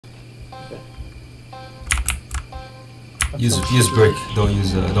Okay. Use brick. Don't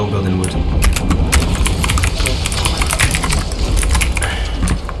use. Don't build in wood.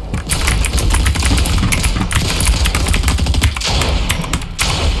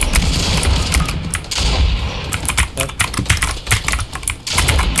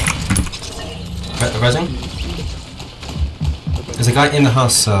 Rising? There's a guy in the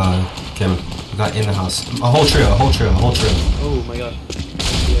house, Kim. A guy in the house. A whole trio. Oh my god.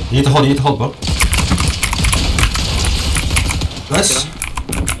 You need to hold, bro. Nice.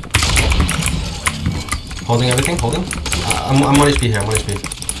 Holding everything, holding. I'm 1 HP here, I'm 1 HP.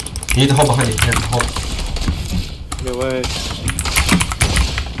 You need to hold behind you. Here, hold. Okay, wait.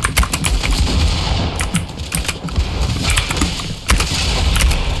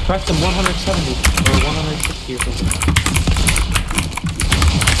 Cracked him 170 or 160 or something.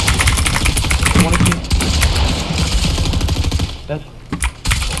 1 HP. Dead.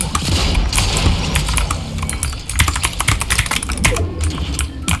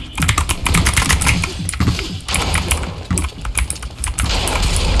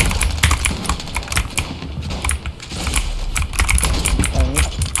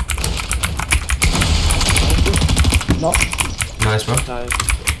 No. Nice, bro. Nice.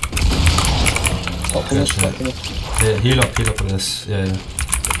 Good shit. Yeah, heal up on this. Yeah.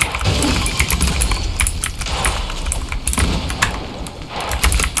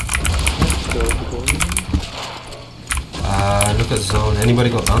 Look at zone. Anybody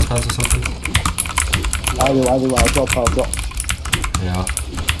got bounce pads or something? I do. I'll drop. Yeah.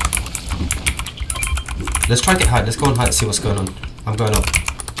 Let's try to get high. Let's go on high and see what's going on. I'm going up.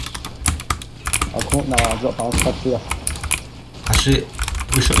 I'll come up now. I'll drop bounce pads here. Actually,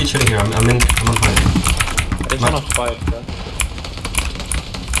 we should be chilling here. I'm on high. It's not a fight, bro.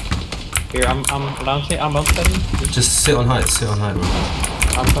 Here, I'm bouncing. I'm bouncing. Just sit on height, bro.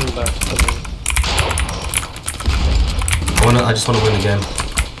 I'm coming back. I just wanna win the game. I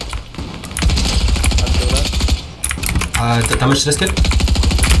feel that. Damage to this kid.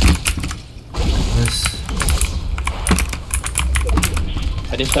 Nice.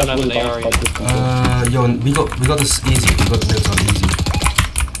 I just don't have an AR yet. Yo, we got this easy. We got the nails on easy.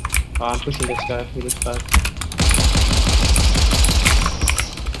 I'm pushing this guy. He looks bad.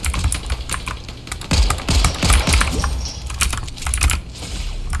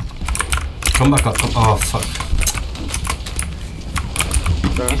 Come back up. Oh fuck.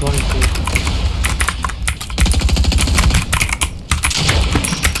 Bro, he's 1 HP.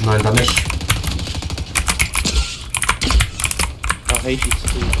 9 damage. Oh, hate these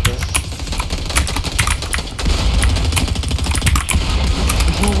two, bro.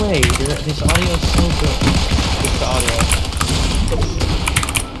 No way, this audio is so good. It's the audio.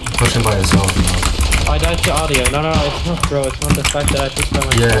 Pushing by yourself. I died to audio. No, it's not, bro. It's not the fact that I pushed by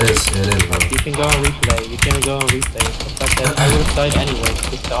myself. Yeah, it is, bro. You can go on replay. It's the fact that I would have died anyway.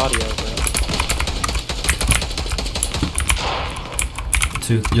 It's the audio, bro.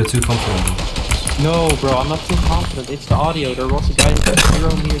 You're too confident. No, bro, I'm not too confident. It's the audio. There was a guy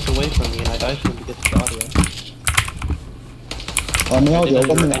 0 meters away from me and I died to him because of the audio. On the audio,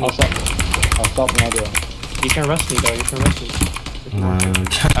 I'll stop the audio. You can rest me though, you can rest me. No, I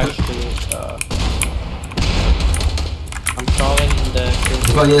can't. Actually, I'm crawling in the...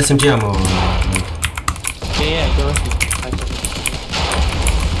 You got any SMG ammo? Yeah, go rest me.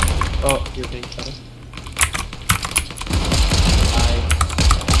 Oh, you're being shot at.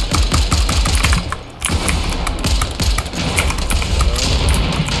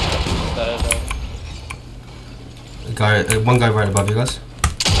 One guy right above you guys.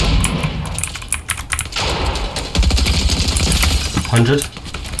 100.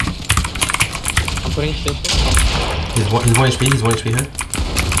 I'm putting shield. He's 1 HP here.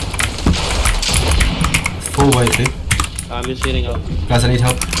 Full 1 HP. I'm just healing up. Guys, I need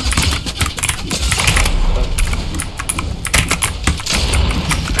help.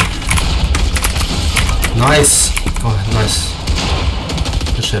 Nice! Oh, nice.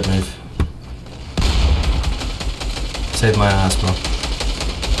 Good shit, mate. Saved my ass, bro.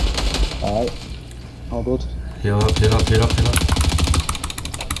 Alright. All good. Heal up.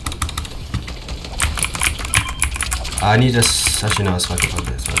 I need this. Actually, no, it's fine.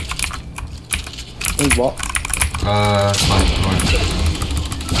 Okay, it's fine. Need what? It's fine. Right.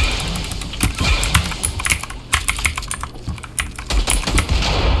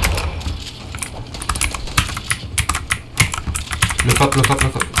 Look up.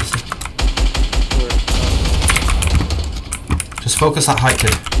 Just focus that height,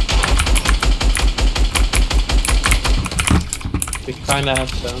 kid. We kinda have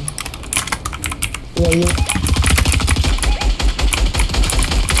stone. Yeah.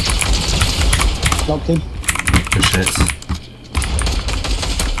 Knocked him. Good shit.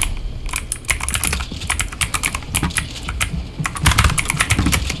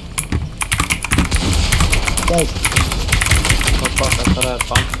 Dead. Oh fuck, I thought I had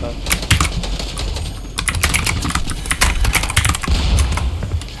bounce pad.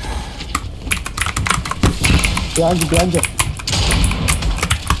 Behind you, behind you.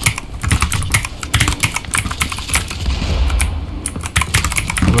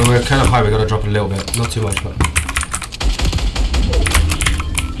 We're kind of high, we gotta drop a little bit. Not too much, but...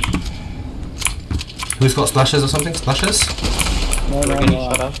 Who's got splashes or something? Splashes? No, We're getting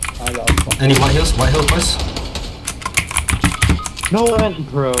shut up. I got a spot. Any white heals? White heals, boys? No way,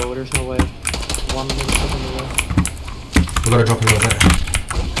 bro, there's no way. One minute in the way. We gotta drop a little bit.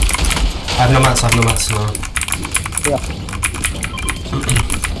 I have no mats, no. Yeah.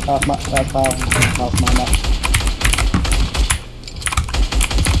 Half my map.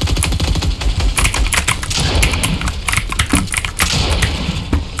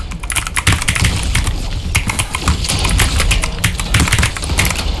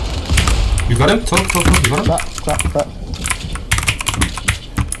 You got him? Talk, you got him? Crap.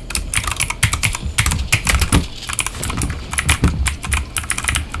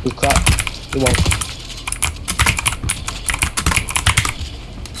 Good crap. It won't.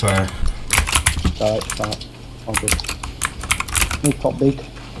 Sorry. Alright. All good. Move top big.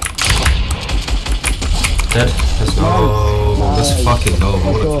 Dead. Let's go. Nice. Let's fucking go. What a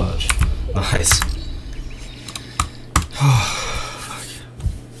Let's go. clutch. Nice.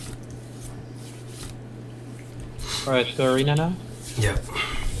 Alright, to the arena now? Yeah.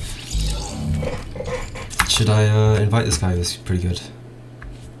 Should I invite this guy? This is pretty good.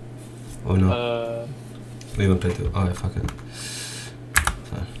 Oh no. We won't play through. Alright, fuck it.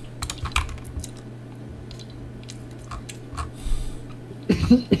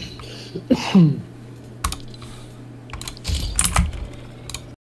 Fine.